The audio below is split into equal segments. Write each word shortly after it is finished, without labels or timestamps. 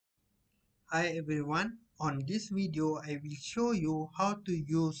Hi everyone, on this video I will show you how to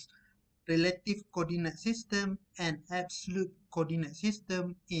use relative coordinate system and absolute coordinate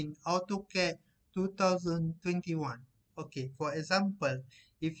system in Autocad 2021. Okay, for example,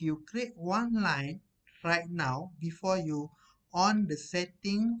 if you create one line right now before you on the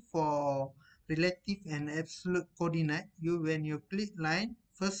setting for relative and absolute coordinate, when you click line,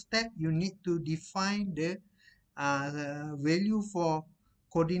 first step you need to define the value for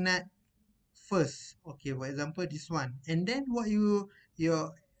coordinate first. Okay, for example this one, and then what your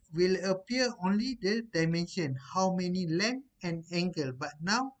will appear only the dimension, how many length and angle, but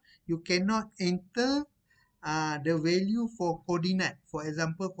now you cannot enter the value for coordinate, for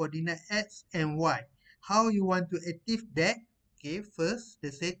example coordinate x and y. How you want to achieve that? Okay, first the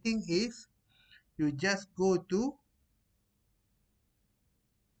setting is you just go to,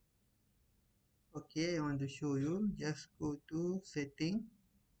 okay, I want to show you, just go to setting.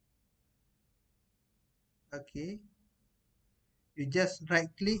 Okay, you just right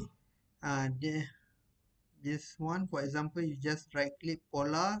click the this one, for example, you just right click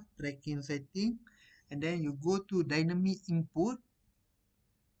polar tracking setting, and then you go to dynamic input.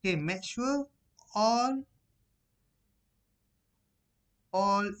 Okay, make sure all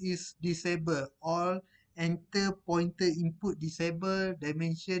is disabled, all enter pointer input disable,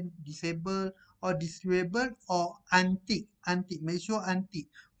 dimension disable, or disable, or untick, make sure untick.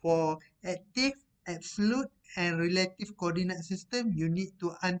 For active, absolute, and relative coordinate system, you need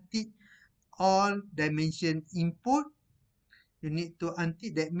to untick all dimension input. You need to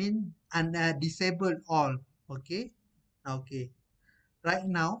untick, that means disable all. Okay, okay, right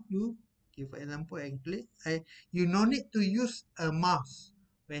now you, okay, for example I click, you no need to use a mouse.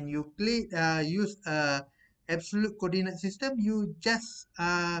 When you click use a absolute coordinate system, you just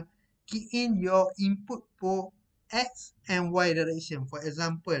key in your input for x and y direction. For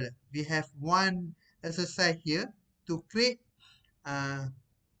example, we have one exercise here to create uh,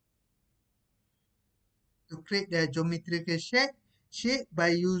 the geometrical shape by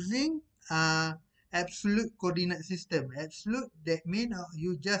using absolute coordinate system. Absolute, that means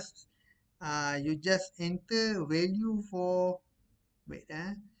you just enter value for, wait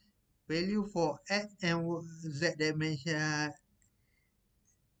value for x and z dimension,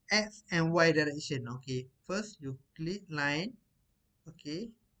 x and y direction. Okay, first you click line. Okay,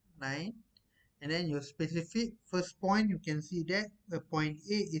 line, and then your specific first point, you can see that point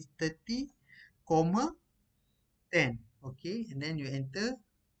A is 30 comma 10. Okay, and then you enter,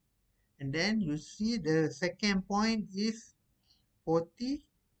 and then you see the second point is 40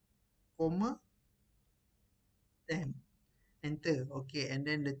 comma 10. Enter. Okay, and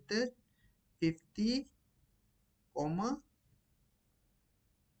then the third 50 comma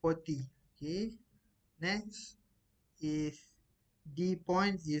 40. Okay, next is D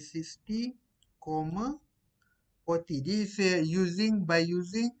point is 60 comma 40. This is using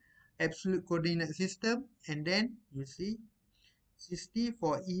absolute coordinate system, and then you see 60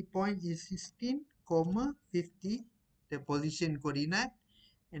 for E point is 16 comma 50, the position coordinate,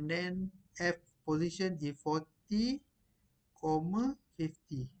 and then F position is 40 comma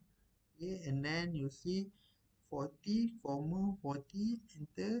 50. Okay, and then you see 40 comma 40,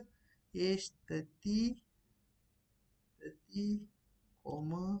 enter, H 30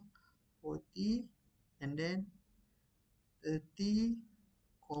 comma 40, and then 30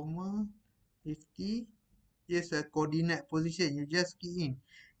 comma 50. Yes, a coordinate position, you just key in,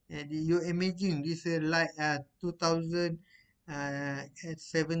 and you imagine this like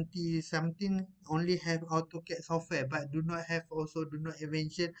 2070 something only have AutoCAD software, but do not have, also do not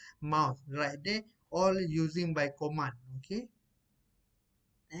mention mouse right there, all using by command. Okay,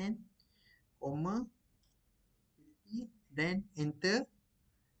 and comma 50, then enter,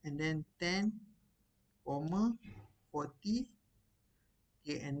 and then 10 comma 40.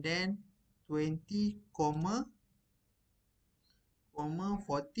 Okay, and then 20 comma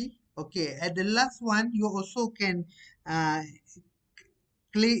 40. Okay, at the last one you also can uh,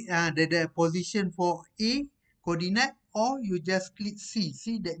 click the position for A coordinate, or you just click C.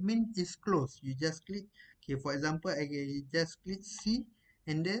 C, that means it's close. You just click. Okay, for example, I just click C,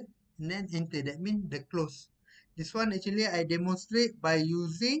 and then enter. That means the close. This one actually I demonstrate by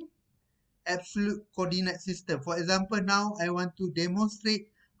using absolute coordinate system. For example, now I want to demonstrate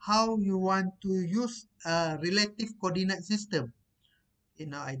how you want to use a relative coordinate system. Okay,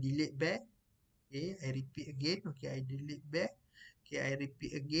 now I delete back. Okay, I repeat again. Okay, I delete back. Okay, I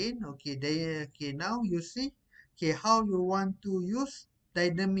repeat again. Okay, there. Okay, now you see. Okay, how you want to use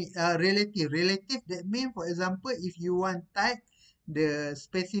dynamic relative. That means, for example, if you want type the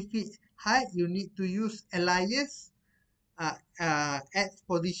specific height, you need to use alias X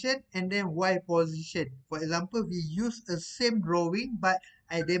position and then Y position. For example, we use a same drawing, but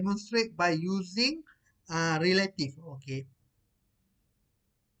I demonstrate by using relative. Okay.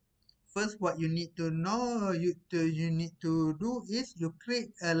 First, what you need to know, you need to do is you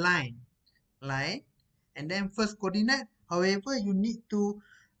create a line, and then first coordinate. However, you need to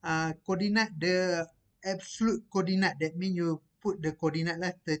coordinate the absolute coordinate. That means you put the coordinate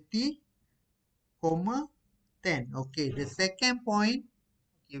like 30, comma 10. Okay. The second point.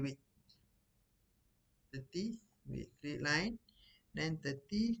 Okay, wait. 30, wait, create line, then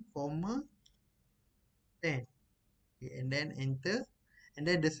 30, comma 10. Okay, and then enter. And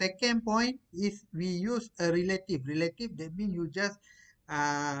then the second point is we use a relative. That means you just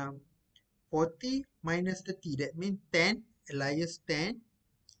uh, 40 minus 30. That means 10, alias 10.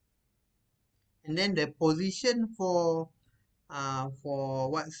 And then the position for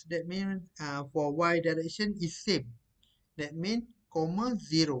what's that mean? For y direction is same. That means comma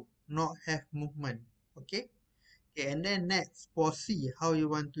 0, not have movement. Okay. Okay, and then next for C, how you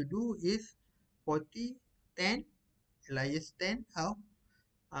want to do is 40, 10, alias 10, how?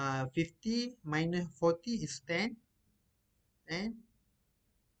 50 minus 40 is 10, 10,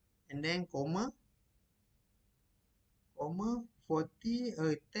 and then comma 40,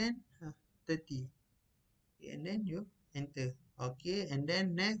 10, 30. Okay, and then you enter. Okay, and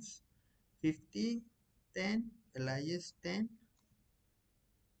then next 50, 10, alias 10.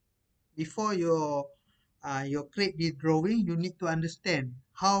 Before you create this drawing, you need to understand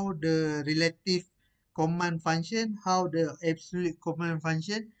how the relative command function, how the absolute command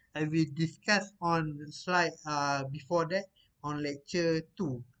function. I will discuss on slide before that on lecture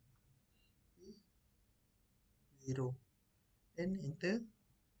 2. 0. Then enter.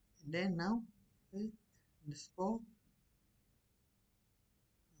 And then now underscore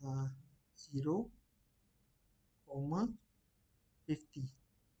 0, comma 50.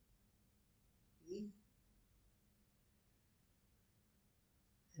 Okay.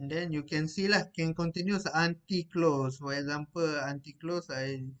 And then you can see lah, can continue anti-close. For example, anti-close,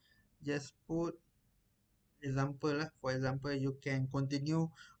 I just put example lah. For example, you can continue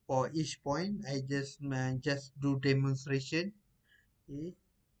for each point. I just do demonstration. Okay,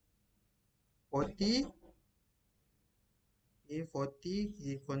 40. Okay, 40.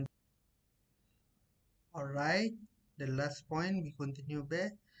 Okay, alright. The last point we continue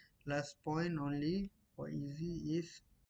back. Last point only for easy is